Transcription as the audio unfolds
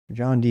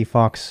John D.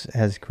 Fox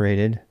has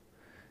created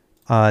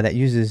that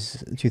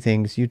uses two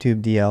things,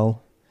 YouTube DL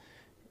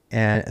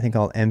and I think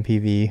called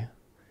MPV,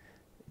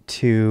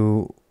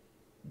 to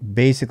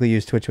basically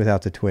use Twitch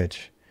without the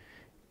Twitch.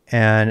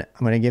 And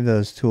I'm going to give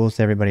those tools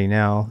to everybody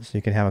now so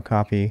you can have a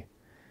copy.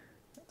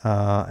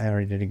 I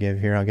already did a give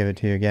here. I'll give it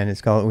to you again.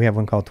 It's called, we have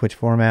one called Twitch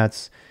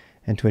Formats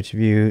and Twitch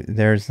View.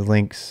 There's the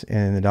links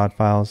in the dot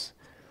files.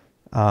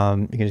 You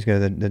can just go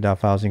to the dot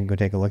files and you can go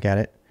take a look at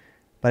it.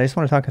 But I just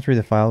want to talk through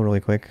the file really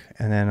quick,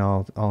 and then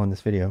I'll end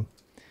this video.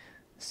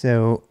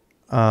 So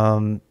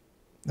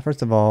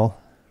first of all,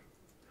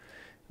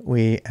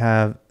 we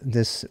have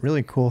this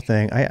really cool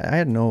thing. I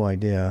had no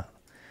idea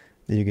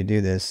that you could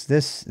do this.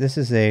 This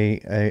is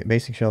a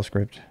basic shell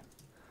script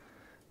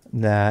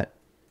that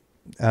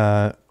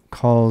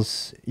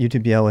calls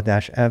YouTubeDL with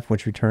 -f,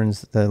 which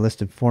returns the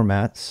list of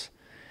formats.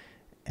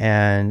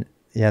 And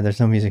yeah, there's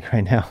no music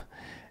right now.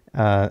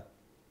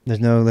 There's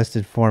no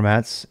listed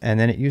formats, and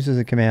then it uses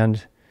a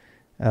command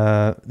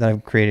that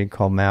I've created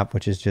called map,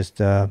 which is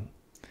just I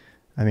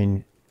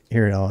mean,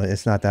 here it all.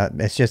 It's not that.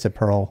 It's just a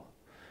Perl.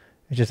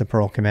 It's just a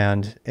Perl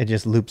command. It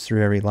just loops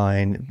through every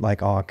line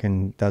like awk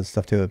and does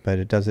stuff to it, but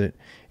it does it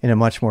in a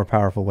much more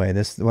powerful way.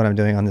 This, what I'm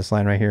doing on this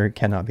line right here,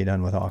 cannot be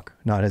done with awk.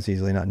 Not as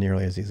easily, not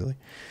nearly as easily.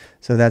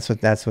 So that's what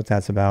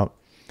that's about.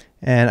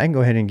 And I can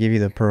go ahead and give you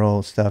the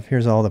Perl stuff.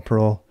 Here's all the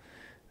Perl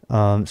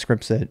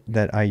scripts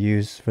that I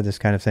use for this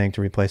kind of thing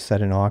to replace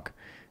set and awk.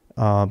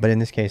 But in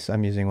this case,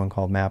 I'm using one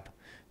called map.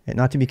 And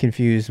not to be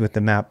confused with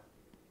the map,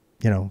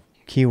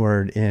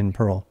 keyword in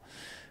Perl.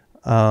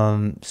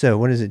 So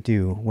what does it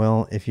do?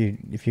 Well, if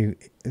you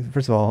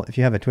first of all, if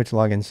you have a Twitch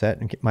login set,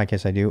 in my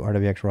case I do,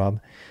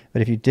 RWXRob,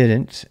 but if you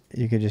didn't,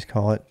 you could just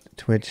call it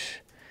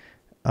Twitch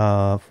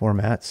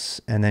formats,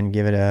 and then you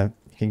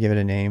can give it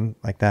a name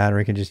like that, or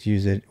you can just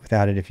use it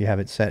without it if you have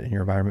it set in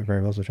your environment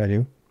variables, which I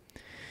do.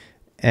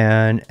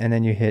 And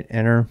then you hit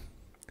enter,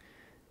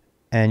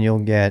 and you'll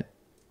get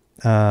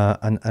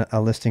a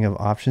listing of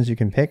options you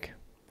can pick.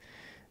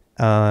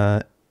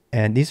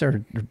 And these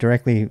are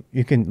directly,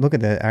 you can look at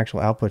the actual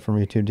output from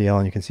YouTube DL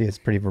and you can see it's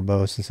pretty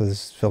verbose. And so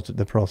this filter,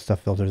 the Perl stuff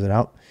filters it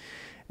out.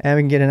 And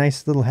we can get a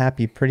nice little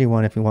happy, pretty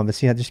one if we want, but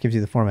see, that just gives you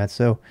the format.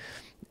 So,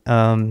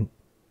 long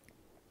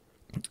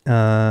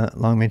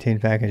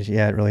maintained package.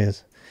 Yeah, it really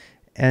is.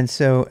 And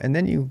so, and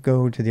then you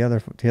go to the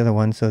other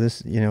one. So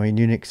this, in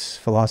Unix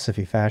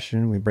philosophy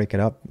fashion, we break it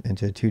up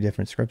into two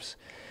different scripts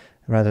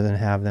rather than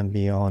have them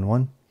be all in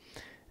one.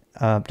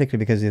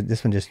 Particularly because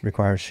this one just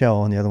requires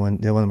shell, and the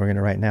one we're going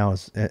to write now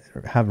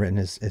have written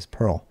is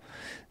Perl.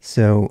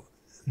 So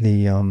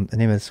the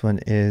name of this one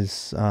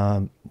is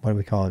what do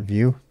we call it?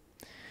 View,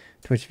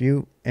 Twitch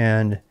View,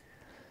 and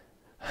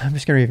I'm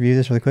just going to review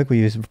this really quick. We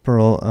use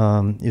Perl,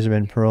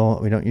 userbed Perl.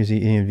 We don't use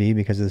the env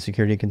because of the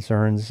security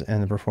concerns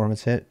and the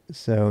performance hit.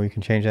 So you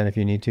can change that if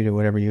you need to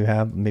whatever you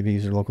have. Maybe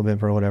use your local bin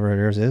Perl, whatever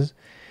yours is.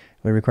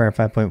 We require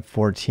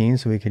 5.14,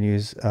 so we can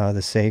use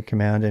the say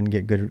command and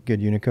get good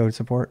Unicode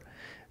support.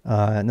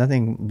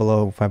 Nothing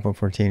below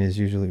 5.14 is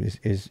usually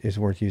is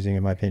worth using,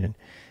 in my opinion.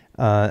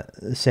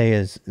 Say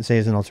is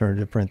an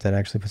alternative print that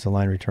actually puts a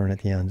line return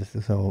at the end.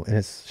 So, and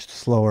it's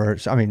slower.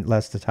 I mean,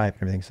 less to type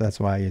and everything. So that's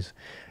why I use.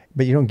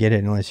 But you don't get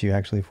it unless you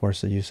actually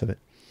force the use of it.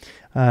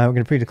 We're going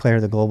to pre-declare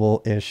the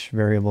global-ish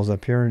variables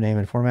up here, name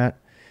and format,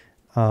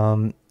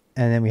 and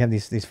then we have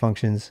these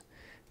functions.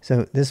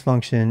 So this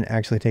function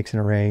actually takes an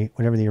array,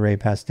 whatever the array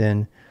passed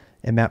in.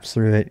 It maps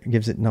through it,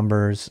 gives it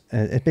numbers.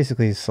 It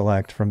basically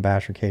select from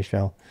bash or k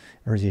shell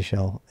or z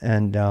shell,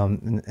 and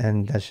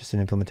that's just an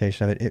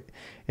implementation of it.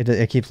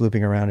 It keeps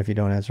looping around if you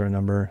don't answer a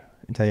number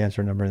until you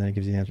answer a number, and then it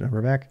gives you the answer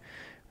number back.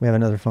 We have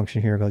another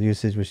function here called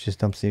usage, which just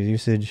dumps the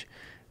usage,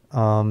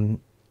 and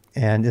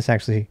this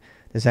actually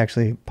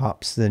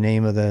pops the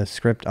name of the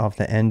script off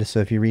the end. So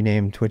if you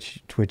rename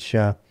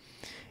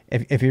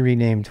if you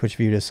rename Twitch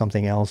View to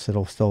something else,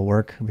 it'll still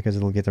work because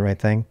it'll get the right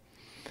thing.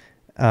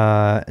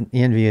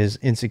 env is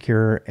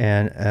insecure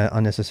and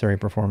unnecessary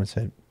performance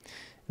hit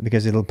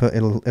because it'll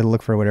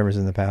look for whatever's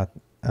in the path.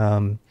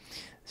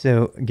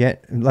 So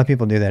let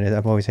people do that.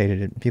 I've always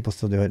hated it. People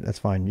still do it. That's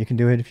fine. You can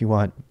do it if you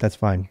want. That's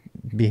fine.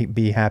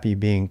 Be happy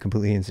being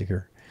completely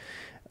insecure.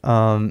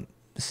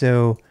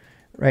 So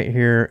right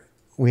here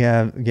we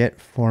have get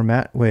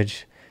format,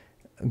 which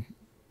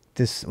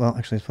this, well,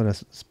 actually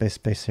let's put a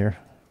space here.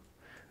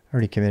 I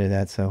already committed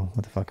that, so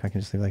what the fuck, I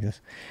can just leave it like this.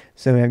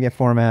 So we have get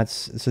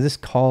formats. So this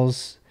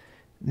calls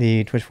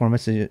the Twitch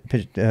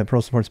formats.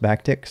 Perl supports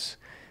backticks.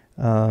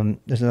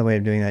 There's another way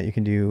of doing that. You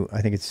can do,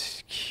 I think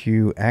it's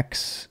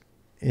QX.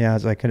 Yeah,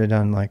 so I could have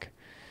done like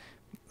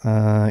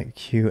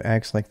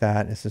QX like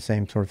that. It's the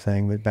same sort of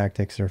thing, but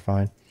backticks are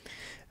fine.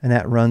 And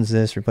that runs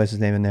this, replaces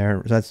name in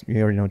there. So that's,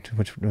 you already know what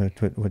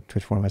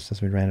Twitch formats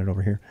does. We ran it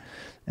over here.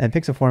 And it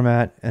picks a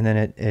format, and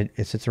then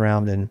it sits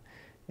around and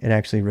it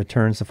actually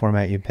returns the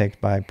format you picked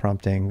by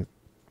picking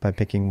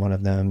one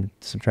of them,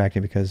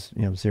 subtracting because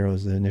 0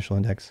 is the initial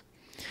index.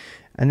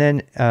 And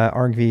then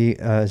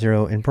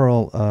argv0 in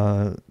Perl,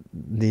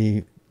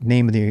 the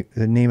name of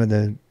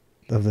the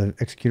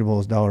executable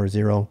is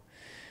 $0.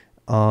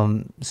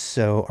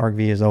 So argv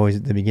is always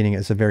at the beginning.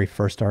 It's the very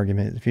first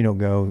argument. If you know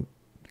Go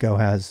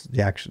has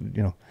the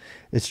actual,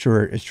 it's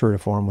truer to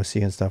form with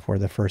C and stuff, where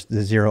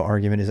the zero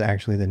argument is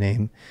actually the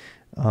name.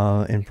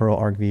 In Perl,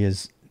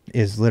 argv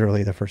is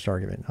literally the first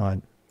argument, not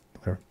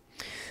whatever.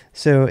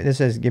 So this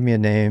says, give me a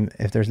name.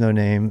 If there's no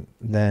name,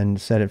 then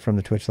set it from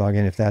the Twitch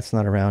login. If that's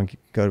not around,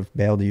 go to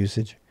bail to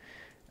usage.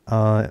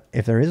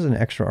 If there is an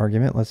extra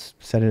argument, let's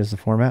set it as the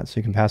format, so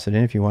you can pass it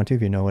in if you want to,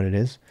 if you know what it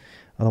is.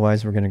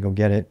 Otherwise, we're going to go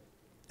get it.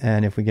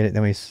 And if we get it,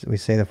 then we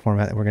say the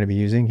format that we're going to be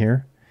using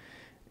here.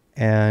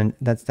 And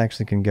that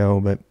actually can go,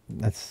 but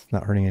that's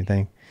not hurting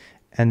anything.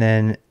 And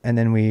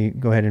then we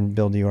go ahead and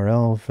build the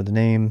URL for the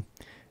name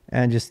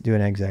and just do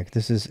an exec.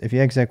 This is, if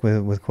you exec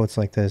with quotes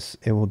like this,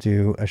 it will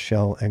do a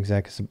shell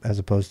exec as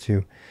opposed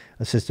to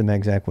a system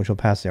exec, which will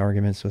pass the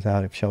arguments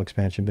without a shell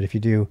expansion. But if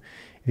you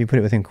put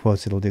it within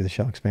quotes, it'll do the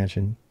shell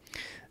expansion.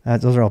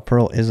 Those are all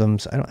Perl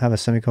isms. I don't have a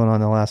semicolon on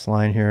the last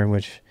line here,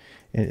 which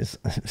is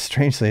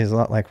strangely is a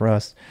lot like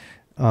Rust.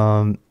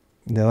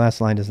 The last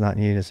line does not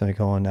need a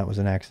semicolon. That was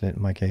an accident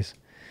in my case.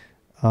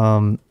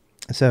 So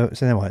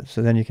then what?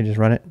 So then you can just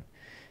run it.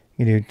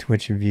 You can do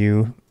Twitch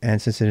view,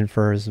 and since it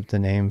infers the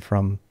name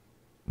from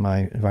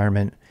my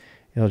environment,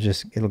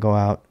 it'll go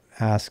out,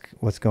 ask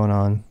what's going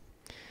on,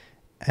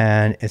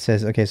 and it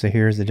says, okay, so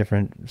here's the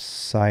different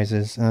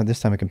sizes. This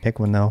time I can pick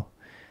one though,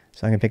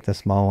 so I can pick the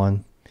small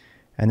one,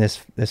 and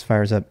this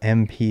fires up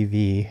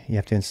MPV. You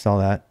have to install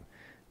that,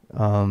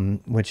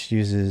 which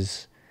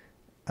uses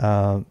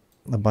a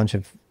bunch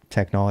of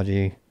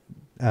technology,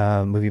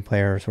 movie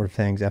player sort of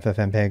things,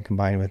 FFmpeg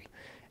combined with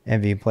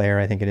MV player,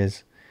 I think it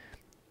is.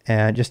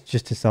 And just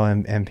install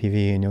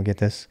MPV and you'll get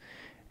this.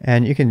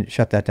 And you can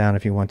shut that down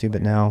if you want to,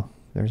 but now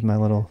there's my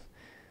little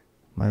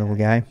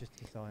guy.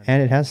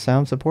 And it has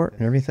sound support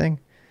and everything.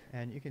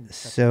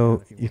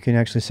 So you can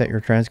actually set your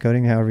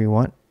transcoding however you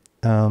want.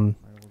 And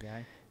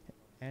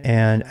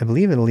I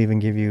believe it'll even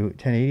give you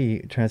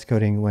 1080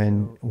 transcoding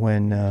when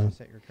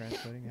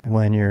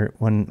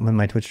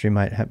my Twitch stream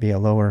might be a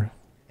lower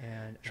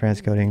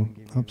transcoding.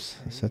 Oops,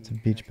 I set the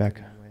beach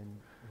back.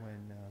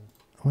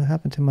 What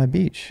happened to my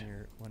beach?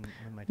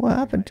 What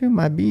happened to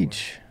my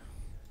beach?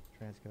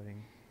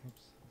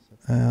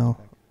 Oh,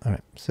 all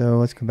right. So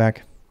let's go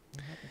back.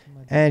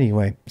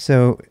 Anyway,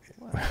 so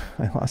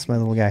I lost my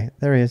little guy.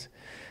 There he is.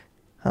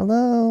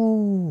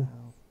 Hello.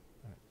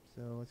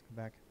 So let's go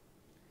back.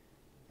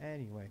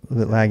 Anyway, a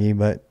little bit laggy,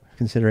 but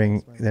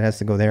considering that has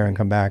to go there and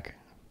come back,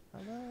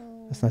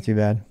 that's not too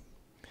bad.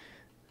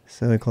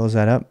 So we close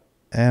that up,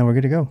 and we're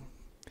good to go.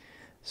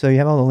 So you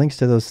have all the links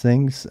to those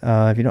things.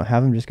 If you don't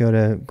have them, just go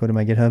to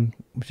my GitHub,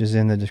 which is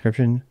in the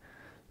description,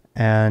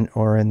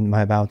 or in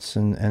my abouts,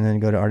 and then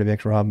go to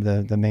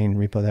RWXRob, the main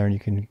repo there, and you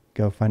can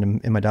go find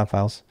them in my dot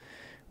files,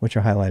 which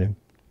are highlighted.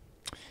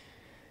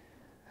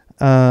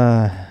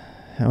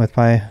 And with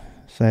Pi,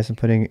 so nice and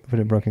put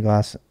a broken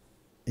glass.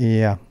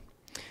 Yeah.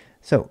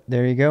 So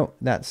there you go.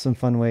 That's some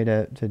fun way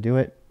to do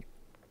it.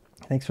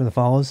 Thanks for the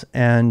follows.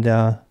 And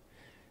yeah,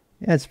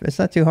 it's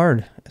not too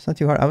hard. It's not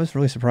too hard. I was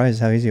really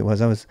surprised how easy it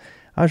was. I was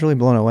really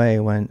blown away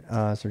when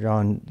Sir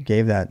John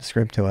gave that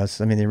script to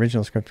us. I mean, the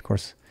original script, of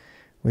course,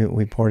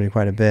 we ported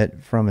quite a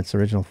bit from its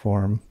original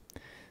form.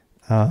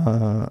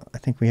 I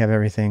think we have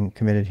everything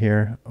committed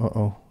here.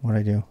 Uh-oh, what'd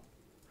I do?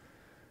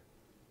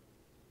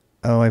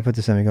 Oh, I put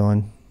the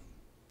semicolon.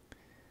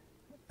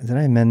 Did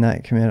I amend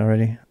that commit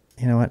already?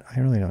 You know what? I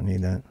really don't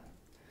need that.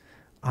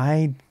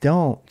 I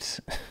don't.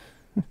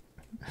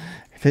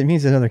 If it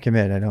means another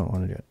commit, I don't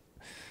want to do it.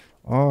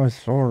 Oh,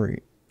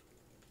 sorry.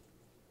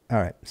 All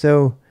right.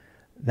 So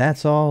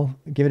that's all.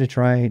 Give it a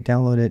try.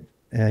 Download it.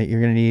 You're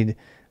going to need,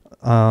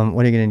 what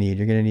are you going to need?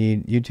 You're going to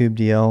need YouTube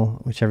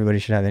DL, which everybody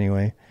should have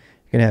anyway.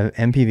 You're going to have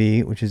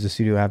MPV, which is a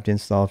sudo apt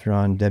install if you're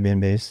on Debian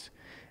based.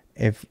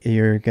 If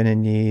you're going to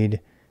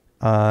need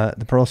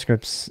the Perl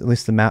scripts, at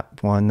least the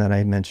map one that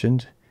I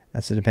mentioned,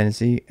 that's the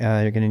dependency.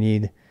 You're going to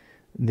need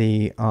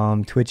the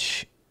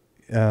Twitch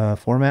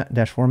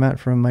format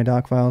from my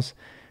doc files,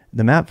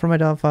 the map from my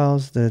doc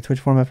files, the Twitch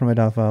format from my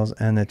doc files,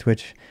 and the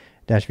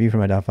Twitch-view from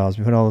my doc files.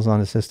 We put all those on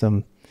the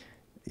system.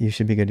 You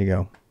should be good to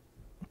go.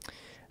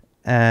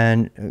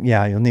 And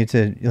yeah, you'll need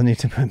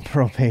to put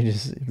Perl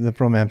pages, the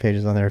Perl man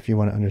pages on there if you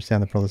want to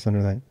understand the Perl that's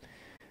under that.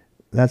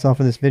 That's all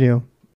for this video.